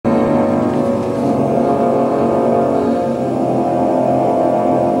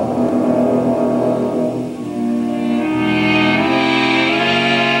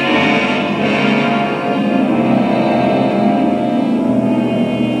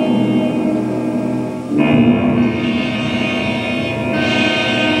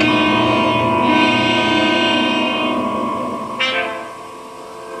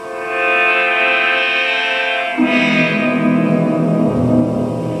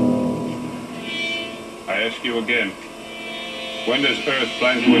ask you again. When does Earth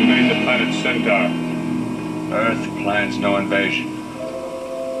plan to invade the planet Centaur? Earth plans no invasion.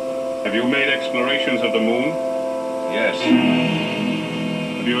 Have you made explorations of the moon? Yes.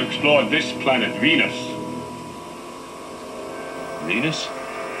 Have you explored this planet, Venus? Venus?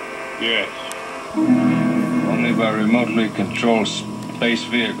 Yes. Only by remotely controlled space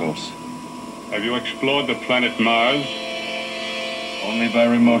vehicles. Have you explored the planet Mars? Only by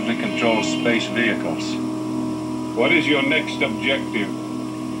remotely controlled space vehicles. What is your next objective?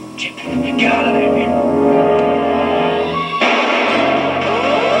 Chip, get out of there!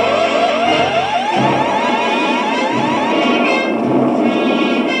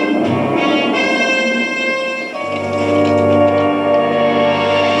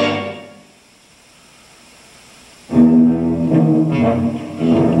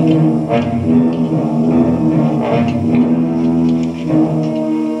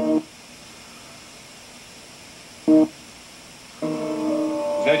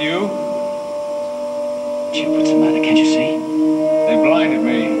 Is that you? Chip, what's the matter? Can't you see? They blinded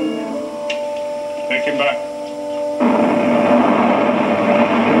me. Take him back.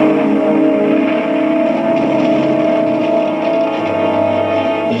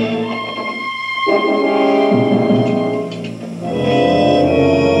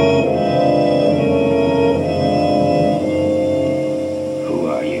 Who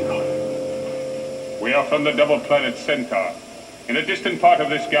are you? We are from the double planet Centaur, in a distant part of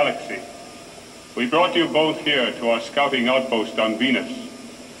this galaxy. We brought you both here to our scouting outpost on Venus.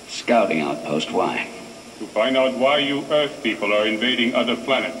 Scouting outpost, why? To find out why you Earth people are invading other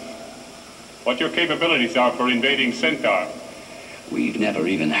planets. What your capabilities are for invading Centaur. We've never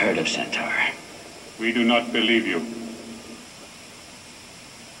even heard of Centaur. We do not believe you.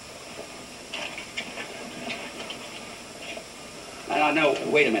 No,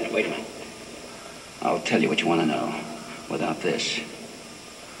 wait a minute. I'll tell you what you want to know without this.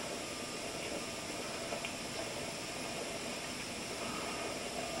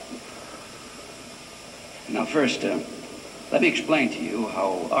 Now, first, let me explain to you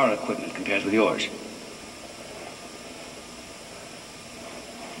how our equipment compares with yours.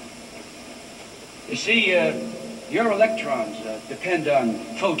 You see, your electrons depend on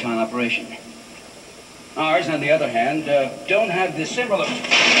photon operation. Ours, on the other hand, don't have the similar...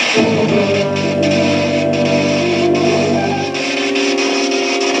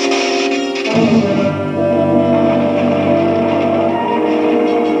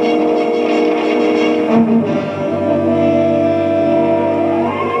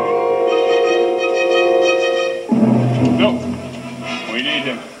 No, we need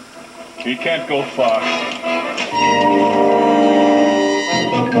him. He can't go far.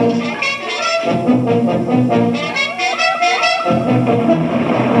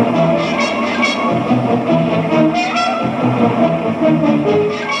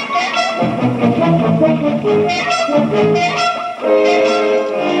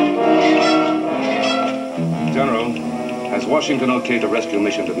 General, has Washington okayed a rescue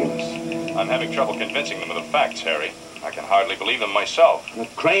mission to Venus? I'm having trouble convincing them of the facts, Harry. I can hardly believe them myself. The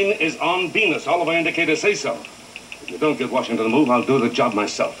crane is on Venus. All of our indicators say so. If you don't give Washington a move, I'll do the job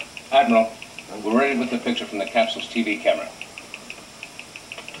myself. Admiral, we're ready with the picture from the capsule's TV camera.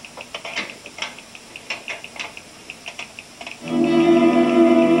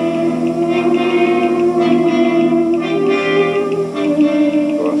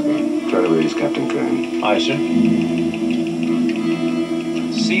 Kowalski, try to release Captain Kern. Aye, sir.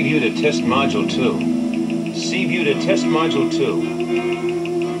 Seaview to test module 2. Seaview to test module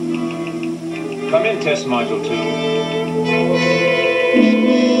 2. Come in, test module 2.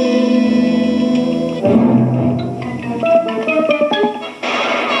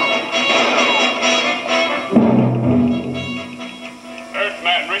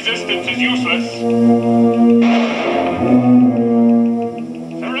 Earthman, resistance is useless.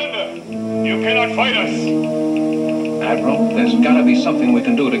 Surrender. You cannot fight us. Admiral, there's got to be something we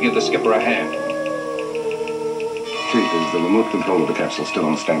can do to give the skipper a hand. Chief, is the remote control of the capsule still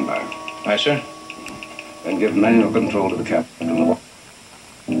on standby? Aye, sir. And give manual control to the captain.